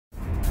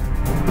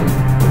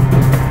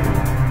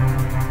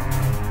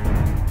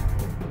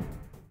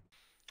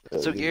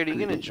So Garrett, are you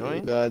gonna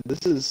join? God,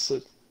 this is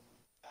so...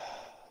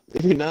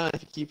 Maybe not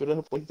if you keep it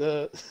up like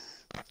that.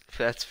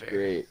 That's fair.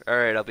 Great.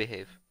 Alright, I'll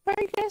behave. Are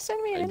you gonna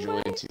send me an I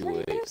invite? joined too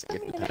late to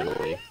get the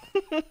penalty.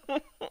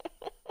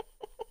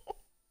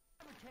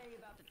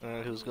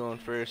 Alright, who's going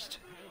first?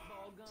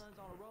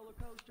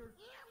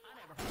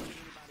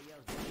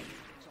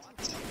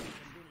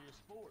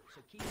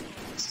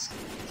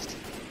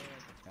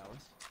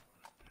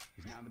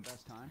 Is now the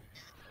best time?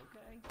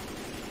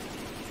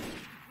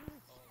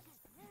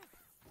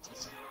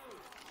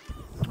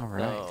 All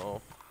right.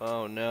 Oh.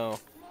 Oh no.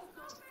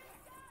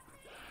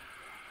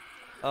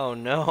 Oh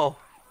no.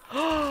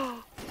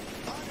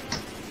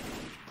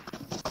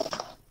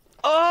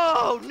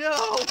 Oh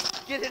no!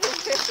 Get it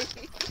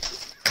away!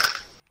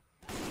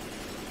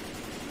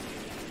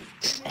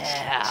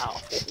 Ow!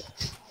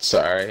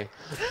 Sorry.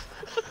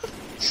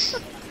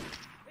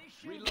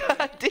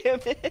 God damn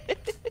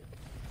it!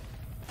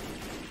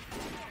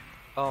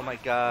 Oh my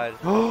god.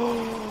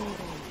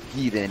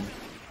 Heathen.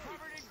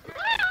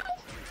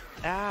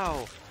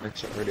 Ow! I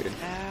started.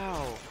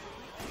 Ow!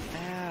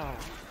 Ow!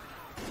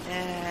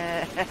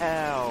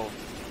 Ow!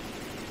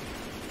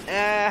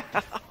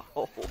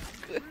 Ow!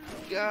 Good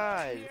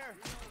God!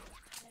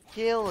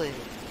 Kill it!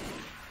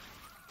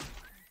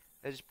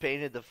 I just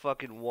painted the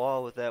fucking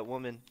wall with that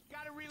woman.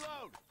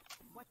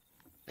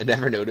 I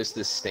never noticed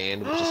this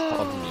stand, which is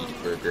called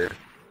Meat Burger.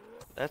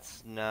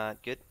 That's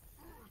not good.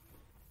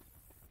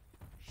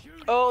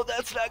 Oh,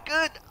 that's not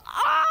good!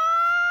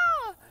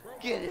 Ah!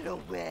 Get it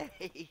away!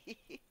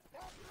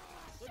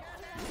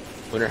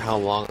 Wonder how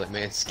long that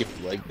man skipped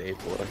leg day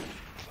for.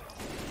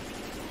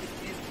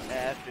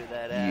 After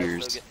that ass.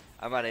 Years. So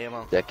I'm out of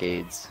ammo.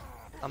 Decades.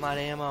 I'm out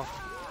of ammo.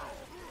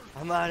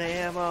 I'm out of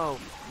ammo.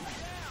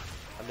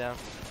 I'm down.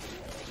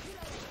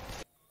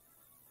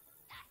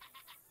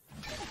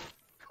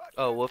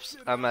 Oh, whoops.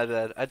 I'm my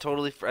bad. I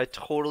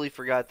totally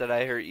forgot that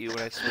I hurt you when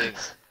I swing.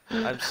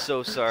 I'm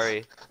so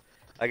sorry.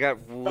 I got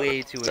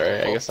way too Sorry,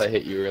 involved. I guess I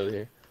hit you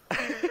earlier.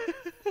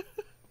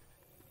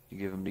 You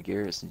give him to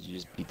Garrett since you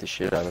just beat the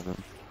shit out of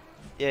him.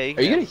 Yeah, you Are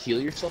can. you gonna heal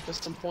yourself at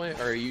some point,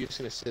 or are you just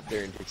gonna sit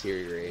there and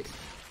deteriorate?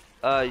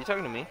 You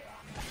talking to me?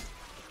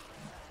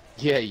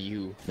 Yeah,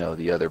 you. No,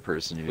 the other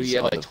person Well, who's you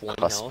have, on like, the 20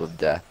 cusp health? of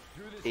death.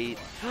 8.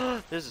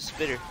 There's a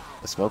spitter.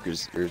 The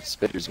smoker's or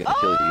spitter's gonna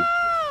kill you.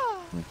 Ah!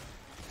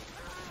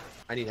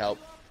 I need help.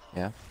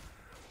 Yeah.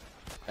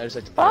 I just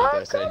like to point out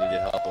that I said I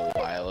needed help a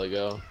while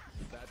ago.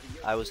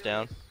 I was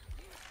down.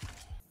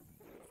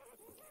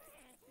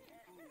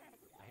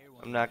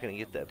 I'm not gonna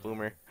get that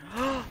boomer.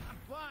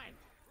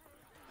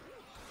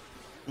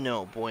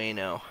 No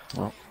bueno.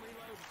 Well,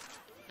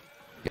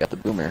 you got the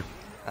boomer.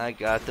 I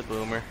got the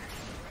boomer.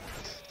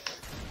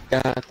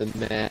 Got the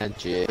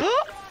magic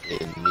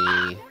in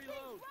me.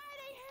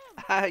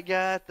 I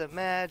got the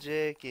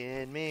magic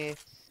in me.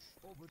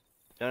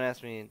 Don't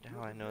ask me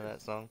how I know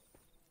that song.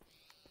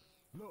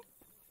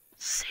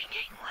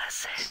 Singing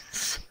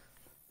lessons.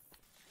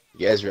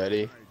 You guys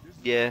ready?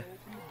 Yeah.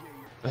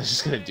 I was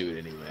just gonna do it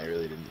anyway. I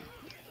really didn't.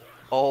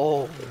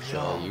 Oh Oh,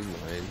 no. you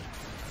win.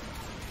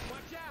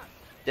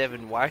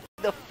 Devon, why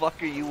the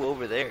fuck are you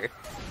over there?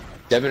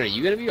 Devon, are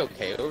you gonna be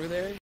okay over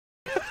there?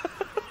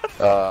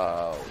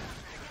 Oh.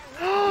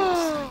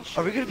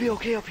 Are we gonna be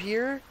okay up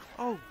here?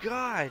 Oh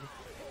god.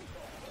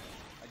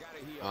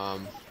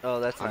 Oh,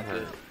 that's I'm not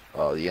good. hurt.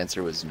 Oh, the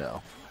answer was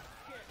no.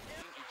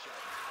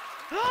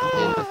 In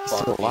the Still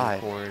fucking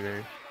alive.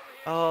 corner.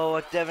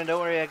 Oh, Devon, don't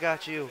worry, I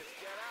got you.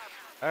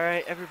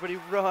 Alright, everybody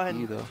run.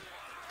 You though.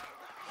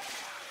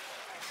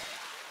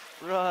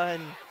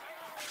 Run.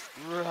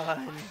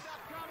 Run.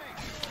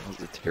 That was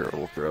a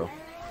terrible throw.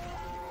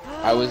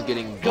 I was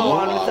getting Go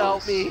on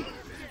balls. without me.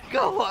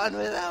 Go on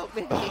without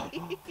me.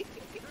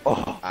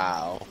 Oh.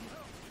 Ow.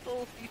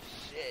 Holy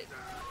shit.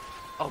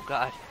 Oh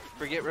god.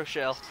 Forget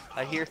Rochelle.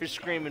 I hear her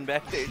screaming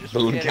back there. Just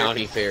Boone forget her.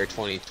 County Fair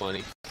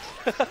 2020.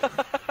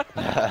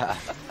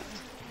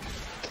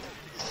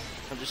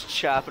 I'm just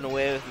chopping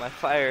away with my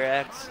fire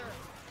axe.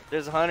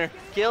 There's a hunter.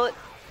 Kill it.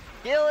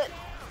 Kill it.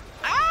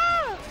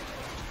 Ah!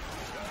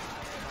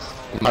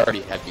 I'm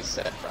already heavy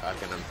set, Brock,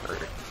 and I'm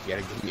hurt. You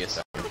gotta give me a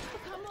second.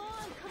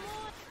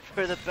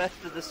 For the best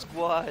of the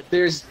squad.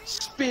 There's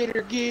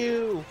Spitter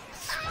Goo!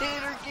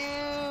 Spitter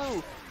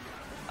goo!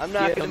 I'm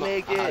not Get gonna him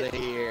make outta it.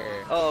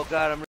 here. Oh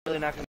god, I'm really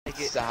not gonna make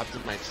it. Stopped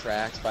in my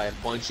tracks by a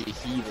bunch of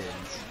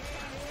heathens.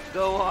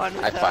 Go on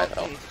I have without 5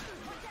 me. health.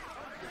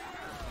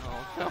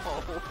 Oh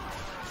no.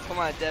 Come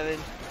on, Devon.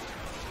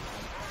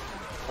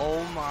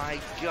 Oh my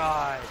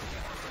god.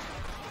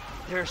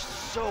 There's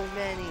so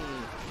many.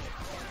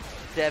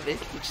 Devon,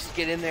 just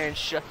get in there and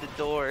shut the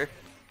door.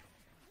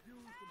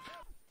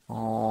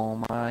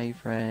 All my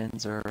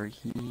friends are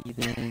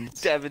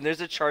heathens. Devon,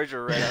 there's a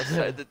charger right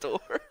outside the door.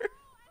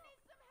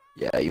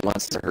 Yeah, he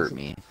wants to hurt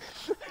me.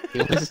 He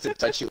wants to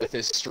touch you with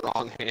his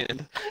strong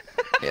hand.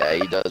 Yeah,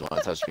 he does want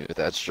to touch me with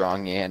that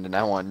strong hand, and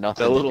I want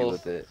nothing The to little- do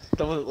with it.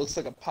 The one that looks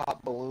like a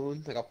pop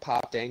balloon, like a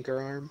popped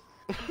anchor arm.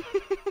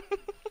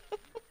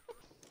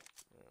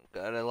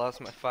 God, I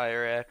lost my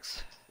fire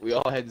axe. We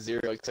all had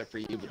 0 except for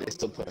you, but they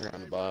still put her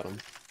on the bottom.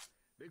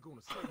 They're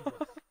gonna save us.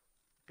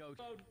 Go.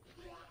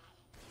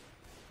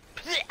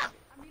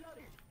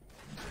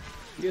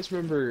 You guys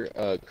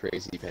remember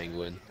Crazy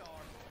Penguin?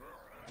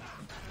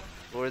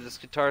 Lord, this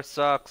guitar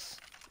sucks.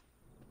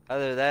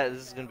 Either that,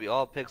 this is gonna be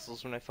all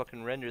pixels when I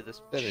fucking render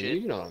this Devon,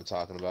 shit. you know what I'm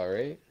talking about,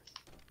 right?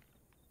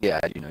 Yeah,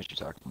 I do know what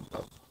you're talking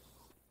about.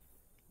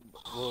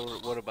 Well,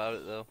 what about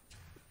it though?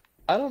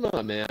 I don't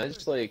know, man. I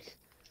just like,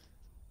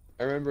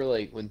 I remember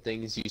like when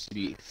things used to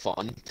be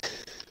fun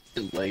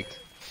and like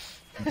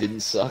didn't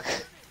suck.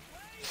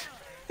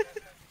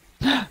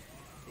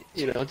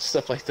 You know, just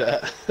stuff like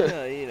that.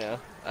 Yeah, you know,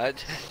 I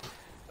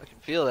can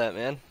feel that,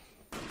 man.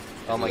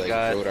 Oh my we, like,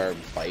 god. rode our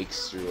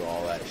bikes through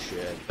all that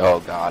shit. Oh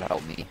God,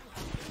 help me.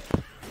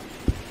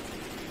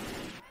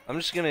 I'm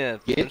just gonna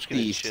Get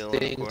these chill in the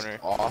things corner.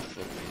 off of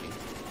me.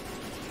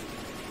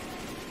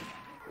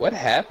 What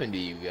happened to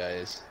you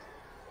guys?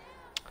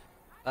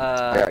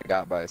 I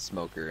got by a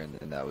smoker, and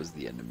then that was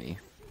the end of me.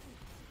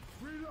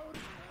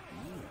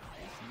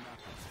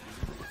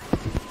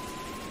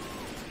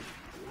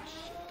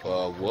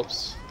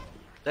 Whoops.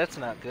 That's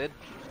not good.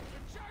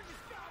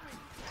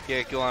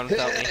 Garrett, go on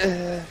without me.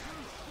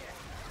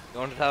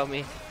 Go on without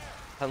me.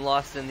 I'm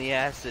lost in the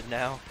acid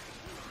now.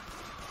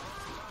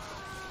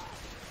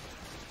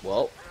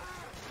 Well,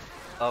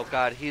 Oh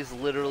god, he's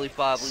literally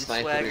Bob Lee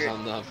snipers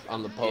Swagger.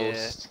 on the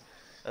post.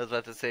 I was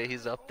about to say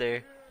he's up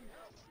there.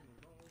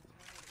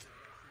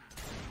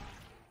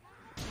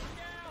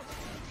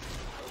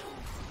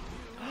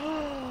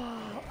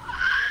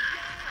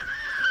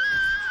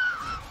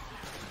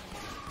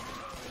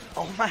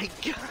 Oh my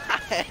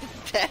god!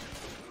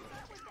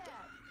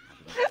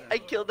 I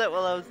killed that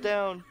while I was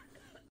down.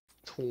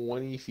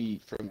 20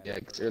 feet from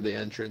the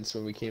entrance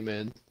when we came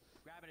in.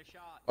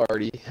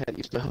 Already had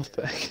used my health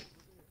back.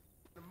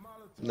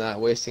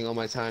 Not wasting all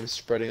my time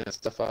spreading that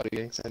stuff out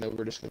again, because I know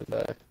we're just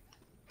gonna die.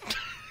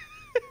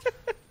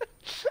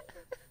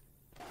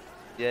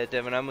 Yeah,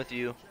 Devon, I'm with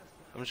you.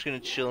 I'm just gonna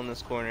chill in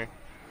this corner.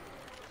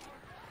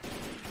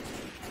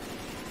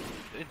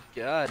 Good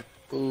god.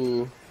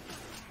 Ooh.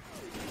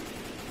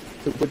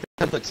 Who put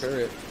down the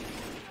turret?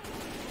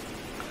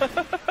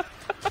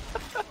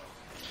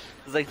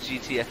 It's like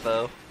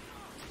GTFO.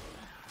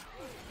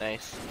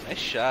 Nice. Nice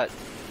shot.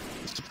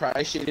 I'm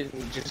surprised she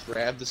didn't just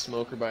grab the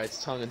smoker by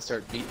its tongue and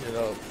start beating it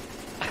up.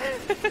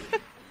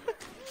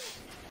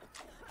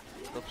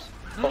 Oops.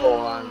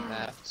 Oh, I'm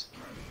mapped.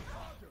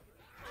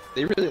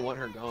 They really want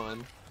her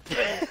gone.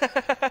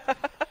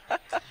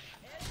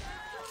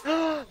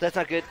 That's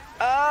not good.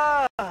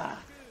 Ah!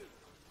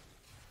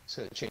 Just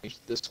gonna change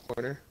this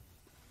corner.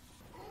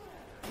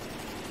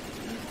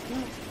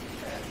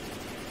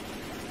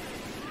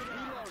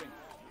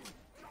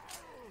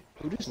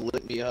 Who just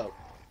lit me up?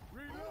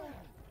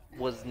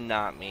 Was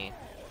not me.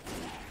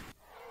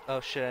 Oh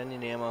shit, I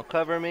need ammo.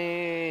 Cover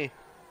me!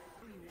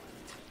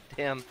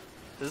 Damn.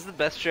 This is the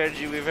best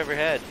strategy we've ever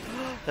had.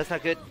 That's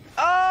not good.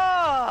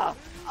 Ah!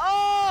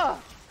 Ah!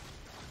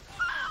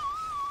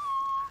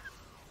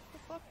 What the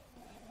fuck?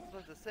 I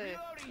was about to say.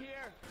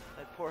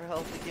 That poor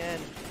health again.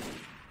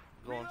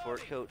 Going for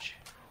it, coach.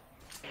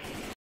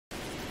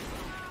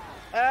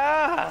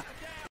 Ah!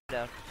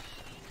 Down.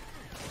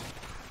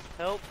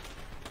 Help.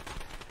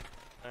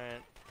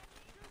 Alright.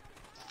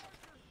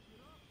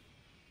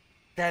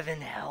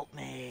 Devon, help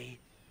me.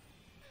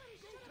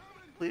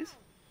 Please?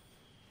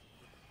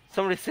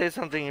 Somebody say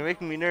something, you're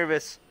making me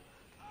nervous.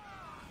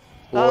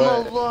 What?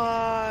 I'm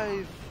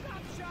alive!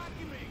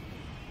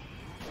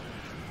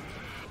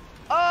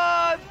 Oh,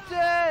 I'm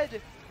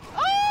dead!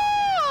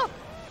 Oh!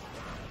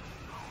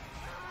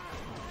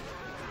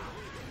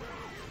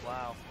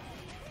 Wow.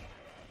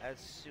 As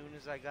soon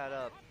as I got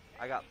up,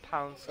 I got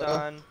pounced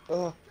on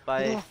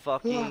by a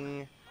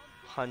fucking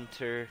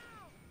hunter.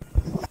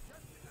 I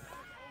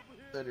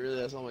didn't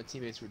realize all my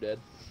teammates were dead.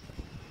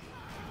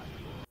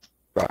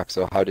 Rock,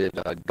 so how did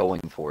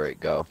going for it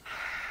go?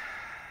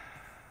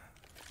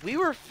 We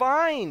were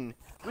fine!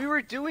 We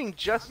were doing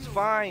just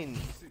fine!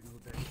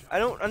 I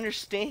don't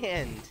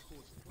understand.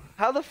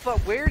 How the fuck,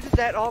 where did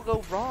that all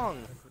go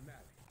wrong?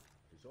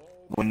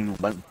 When you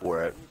went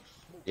for it.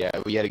 Yeah,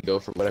 we had to go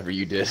for whatever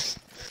you did.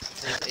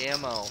 There's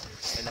ammo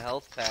and a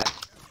health pack.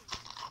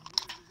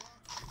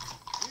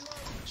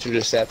 Should've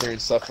just sat there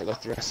and suffered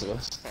like the rest of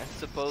us. I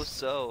suppose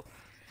so.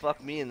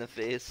 Fuck me in the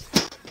face.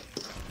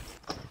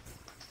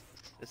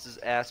 This is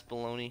ass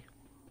baloney.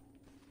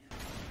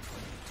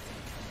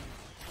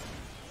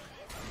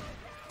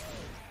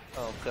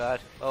 Oh god.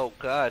 Oh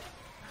god.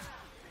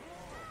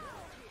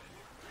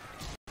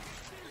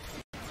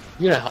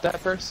 You gonna help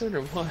that person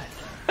or what?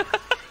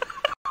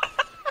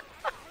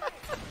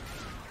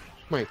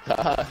 My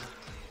god.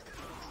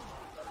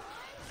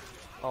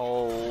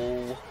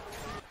 Oh.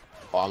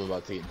 Oh, I'm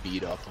about to get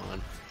beat up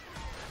on.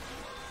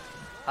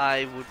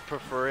 I would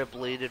prefer a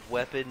bladed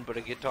weapon, but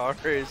a guitar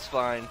is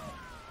fine.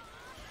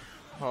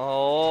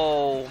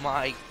 Oh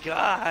my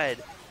god!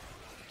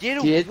 Get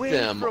away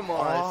them from us!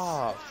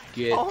 off!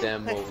 Get Oh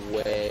them my-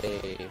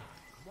 away!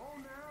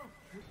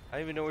 I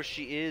don't even know where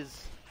she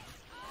is.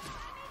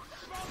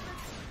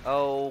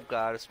 Oh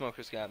god, a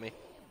smoker's got me.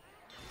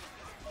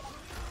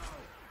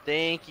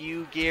 Thank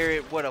you,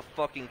 Garrett. What a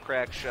fucking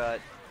crack shot.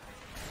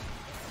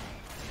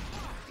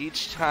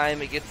 Each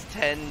time it gets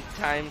 10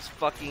 times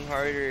fucking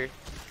harder.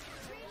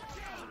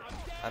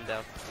 I'm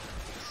down.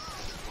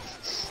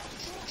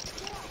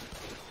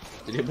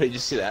 Did anybody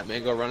just see that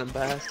man go running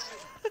past?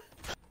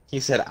 He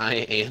said, "I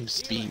am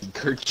speed,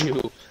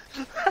 Kirchu."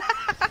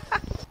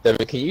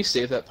 Devon, can you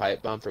save that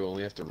pipe bomb for when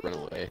we have to run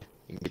away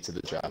and get to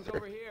the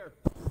chopper?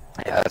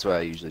 Yeah, that's what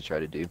I usually try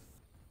to do.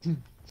 Get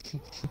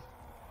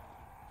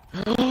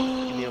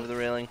me over the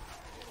railing.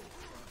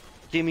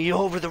 Get me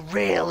over the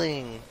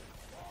railing!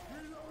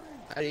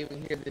 I didn't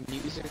even hear the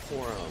music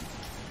for him.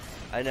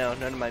 I know,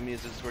 none of my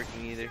music's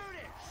working either.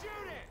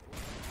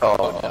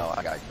 Oh no,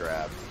 I got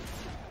grabbed.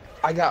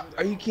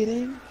 Are you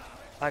kidding?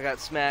 I got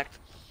smacked.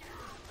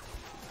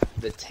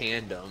 The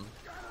tandem.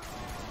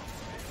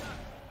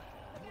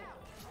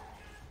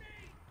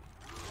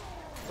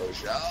 Oh,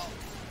 shot.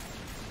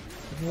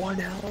 1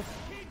 health.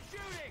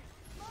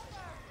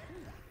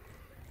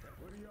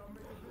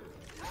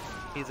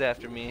 He's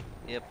after me.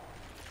 Yep.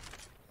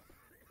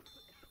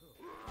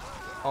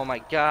 Oh my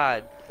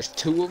god. There's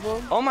 2 of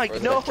them? Oh my Or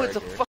is it no, a it's a charger?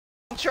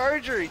 fucking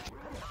charger.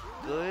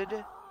 Good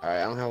Alright,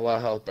 I don't have a lot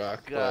of health,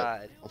 Brock,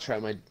 God. but I'll try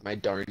my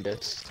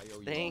darndest.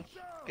 Thank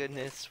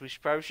goodness. We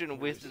probably shouldn't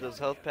have wasted those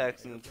health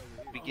packs in the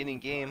beginning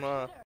game,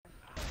 huh?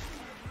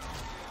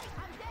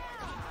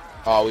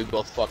 Oh, we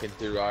both fucking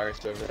threw ours,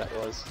 whoever that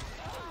was.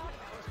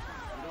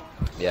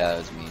 Yeah, that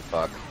was me.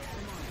 Fuck.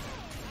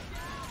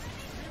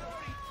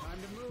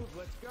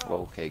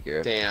 Okay,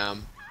 Garrett.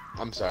 Damn.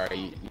 I'm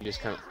sorry, you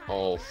just kind of...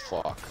 Oh,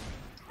 fuck.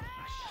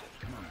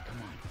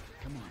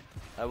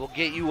 I will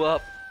get you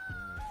up.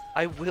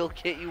 I will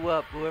get you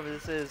up, whoever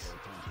this is.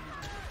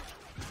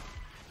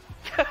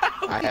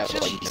 I have,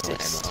 like, no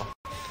Jesus. ammo.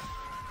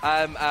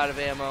 I'm out of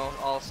ammo,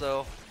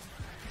 also.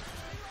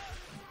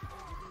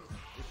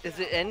 Is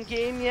it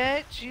endgame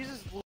yet?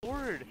 Jesus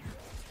Lord.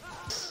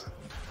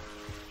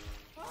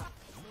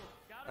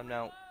 I'm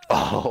now.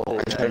 Oh,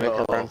 I'm trying to make a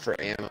no. run for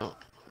ammo.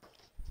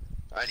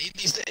 I need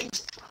these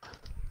things.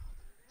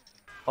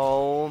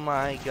 Oh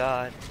my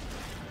god.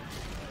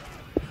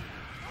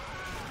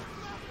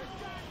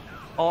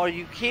 Oh, are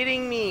you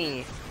kidding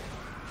me?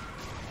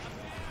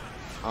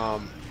 I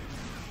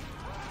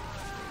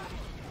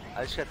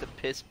just got the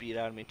piss beat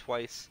out of me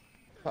twice.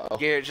 Uh-oh.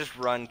 Garrett, just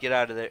run. Get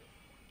out of there.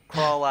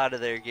 Crawl out of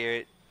there,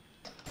 Garrett.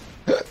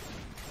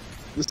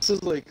 This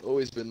has, like,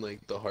 always been,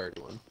 like, the hard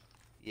one.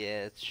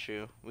 Yeah, it's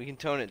true. We can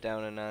tone it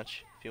down a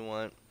notch if you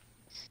want.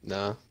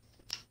 Nah.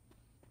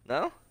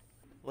 No?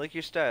 Like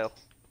your style.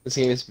 This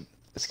game's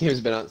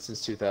been out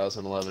since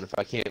 2011. If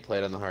I can't play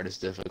it on the hardest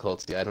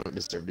difficulty, I don't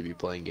deserve to be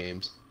playing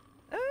games.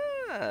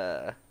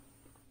 Ah.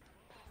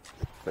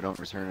 If I don't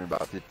return in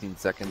about 15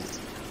 seconds,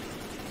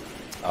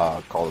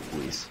 call the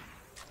police.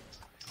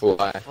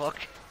 Why? Fuck.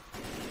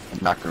 I'm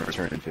not gonna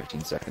return in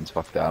 15 seconds.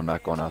 Fuck that. I'm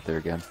not going out there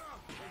again.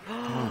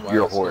 Why?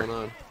 You're a What's whore.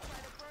 going on?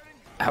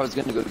 I was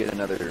gonna go get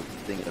another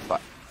thing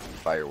of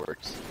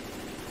fireworks.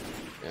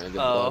 Yeah, good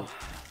Oh. luck.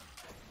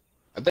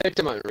 I thought you were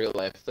talking about in real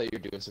life. I thought you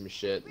were doing some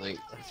shit. Like,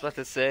 I was about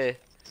to say.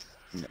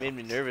 No. Made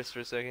me nervous for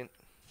a second.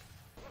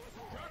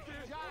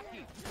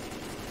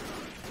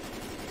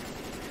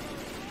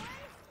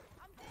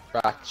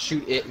 Brock,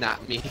 shoot it,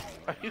 not me.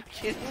 Are you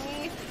kidding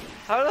me?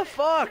 How the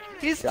fuck?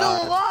 He's still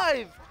God.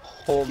 alive!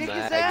 Whole Kick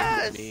his mag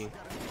ass! into me.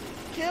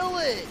 Kill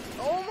it!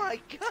 Oh my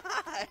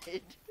god!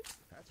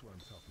 That's what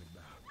I'm talking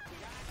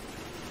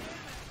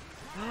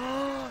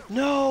about.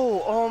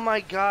 No! Oh my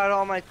god,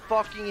 all my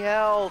fucking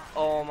health!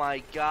 Oh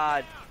my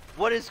god.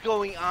 What is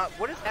going on?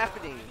 What is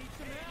happening?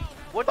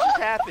 What just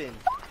happened?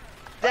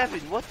 Devon,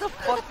 what the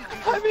fuck did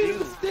you I just made a do?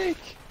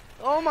 mistake.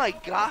 Oh my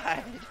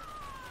god!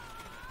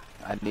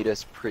 I need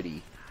us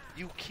pretty.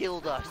 You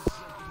killed us.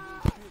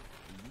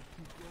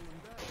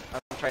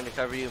 I'm trying to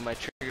cover you. My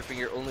trigger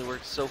finger only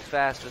works so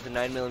fast with a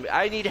 9mm.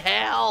 I need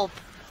help!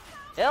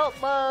 Help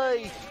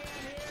me!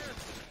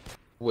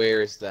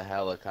 Where's the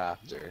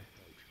helicopter?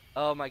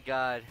 Oh my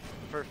god.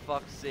 For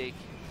fuck's sake.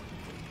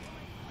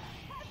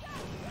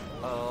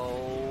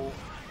 Oh.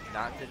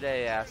 Not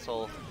today,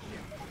 asshole.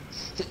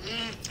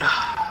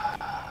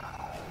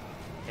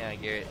 Yeah,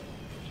 Garrett.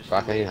 Just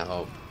Brock, I need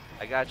help.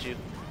 I got you.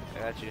 I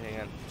got you.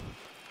 Hang on.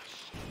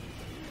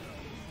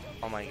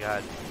 Oh my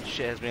god.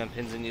 Shit has me on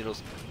pins and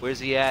needles. Where's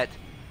he at?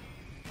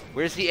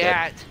 Where's he Dead.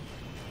 at?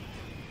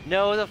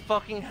 No, the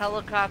fucking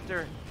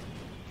helicopter.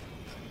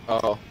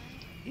 Oh,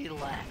 He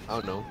left. I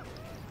don't know.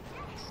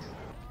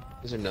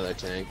 There's another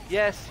tank.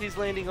 Yes, he's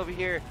landing over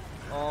here.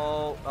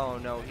 Oh, oh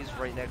no, he's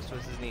right next to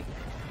us, isn't he?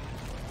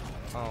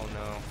 Oh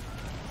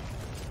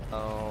no.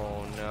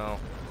 Oh no.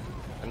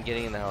 I'm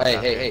getting in the Hey,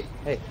 helicopter.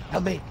 hey,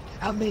 help me!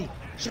 Help me!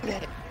 Shoot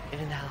it! Get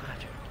in the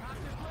helicopter.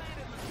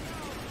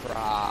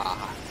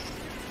 Brock.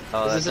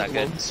 Oh, This that's is not a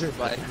good. lone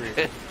survivor.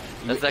 That's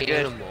You not good.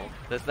 animal.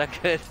 That's not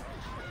good.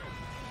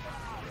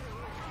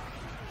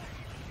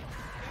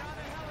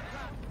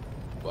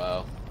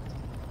 Wow.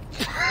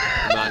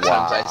 The amount of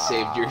times I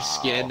saved your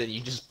skin and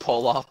you just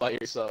pull off by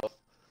yourself.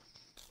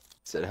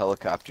 Said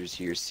helicopters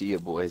here. See ya,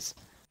 boys.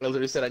 I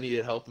literally said I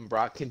needed help, and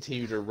Brock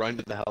continued to run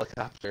to the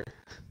helicopter.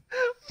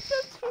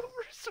 That's what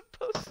we're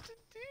supposed to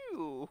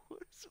do. We're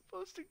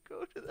supposed to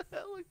go to the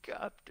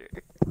helicopter.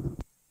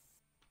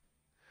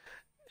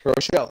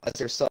 Rochelle, as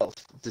herself,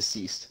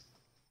 deceased.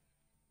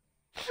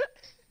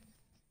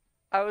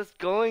 I was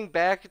going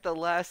back at the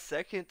last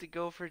second to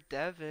go for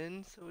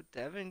Devon, so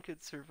Devon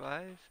could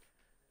survive.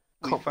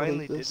 We Can't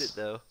finally believe did this. it,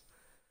 though.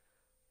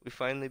 We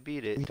finally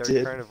beat it. We Dark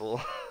did.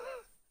 Carnival.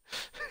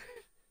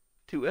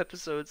 2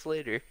 episodes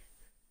later.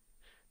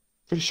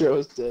 Pretty sure I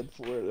was dead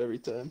for it every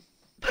time.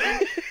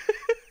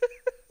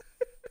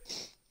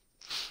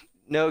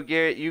 No,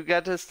 Garrett, you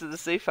got us to the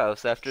safe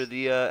house after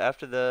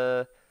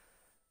the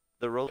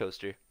roller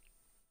coaster.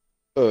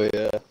 Oh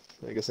yeah,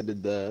 I guess I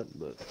did that,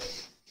 but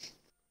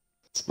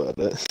that's about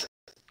it.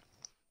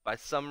 By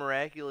some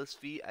miraculous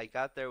feat, I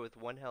got there with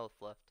 1 health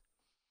left.